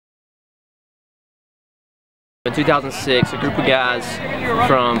In 2006, a group of guys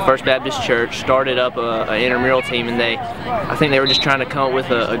from First Baptist Church started up an intramural team, and I think they were just trying to come up with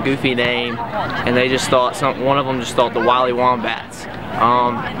a goofy name, and they just thought, one of them just thought the Wiley Wombats.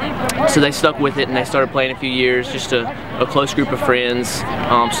 So they stuck with it and they started playing a few years, just a close group of friends.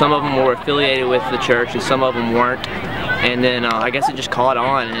 Some of them were affiliated with the church and some of them weren't, and then I guess it just caught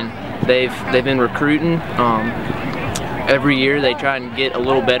on, and they've been recruiting. Every year they try and get a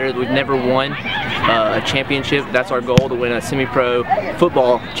little better. We've never won a championship. That's our goal, to win a semi-pro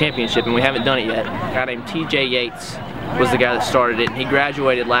football championship, and we haven't done it yet. A guy named TJ Yates was the guy that started it, and he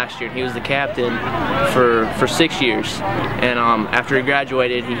graduated last year, and he was the captain for 6 years. And after he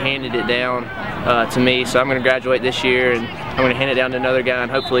graduated, he handed it down to me, so I'm going to graduate this year, and I'm going to hand it down to another guy,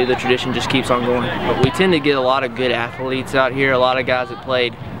 and hopefully the tradition just keeps on going. But we tend to get a lot of good athletes out here, a lot of guys that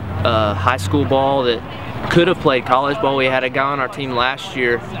played high school ball that could have played college ball. We had a guy on our team last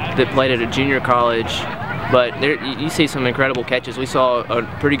year that played at a junior college, but you see some incredible catches. We saw a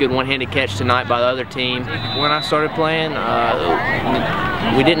pretty good one-handed catch tonight by the other team. When I started playing,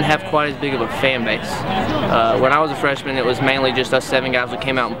 we didn't have quite as big of a fan base. When I was a freshman, it was mainly just us 7 guys that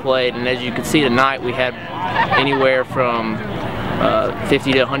came out and played, and as you can see tonight, we had anywhere from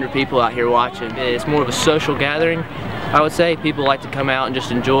 50 to 100 people out here watching. It's more of a social gathering, I would say. People like to come out and just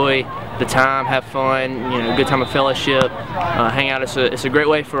enjoy the time, have fun, good time of fellowship, hang out. It's a great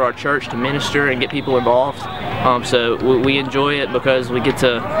way for our church to minister and get people involved. So we enjoy it because we get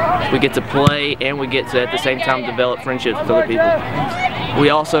to play, and we get to at the same time develop friendships with other people. We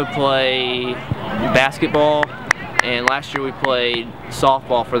also play basketball, and last year we played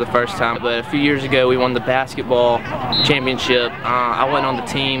softball for the first time, but a few years ago we won the basketball championship. I wasn't on the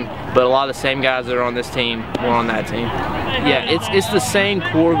team, but a lot of the same guys that are on this team were on that team. Yeah, it's the same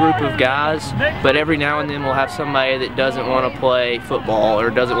core group of guys, but every now and then we'll have somebody that doesn't want to play football or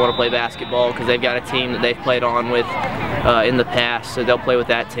doesn't want to play basketball because they've got a team that they've played on with in the past, so they'll play with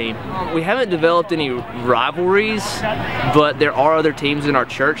that team. We haven't developed any rivalries, but there are other teams in our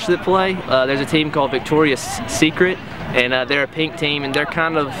church that play. There's a team called Victoria's Secret, and they're a pink team, and they're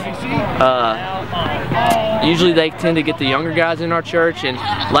kind of usually they tend to get the younger guys in our church, and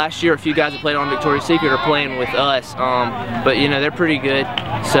last year a few guys that played on Victoria's Secret are playing with us, but they're pretty good,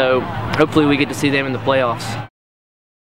 so hopefully we get to see them in the playoffs.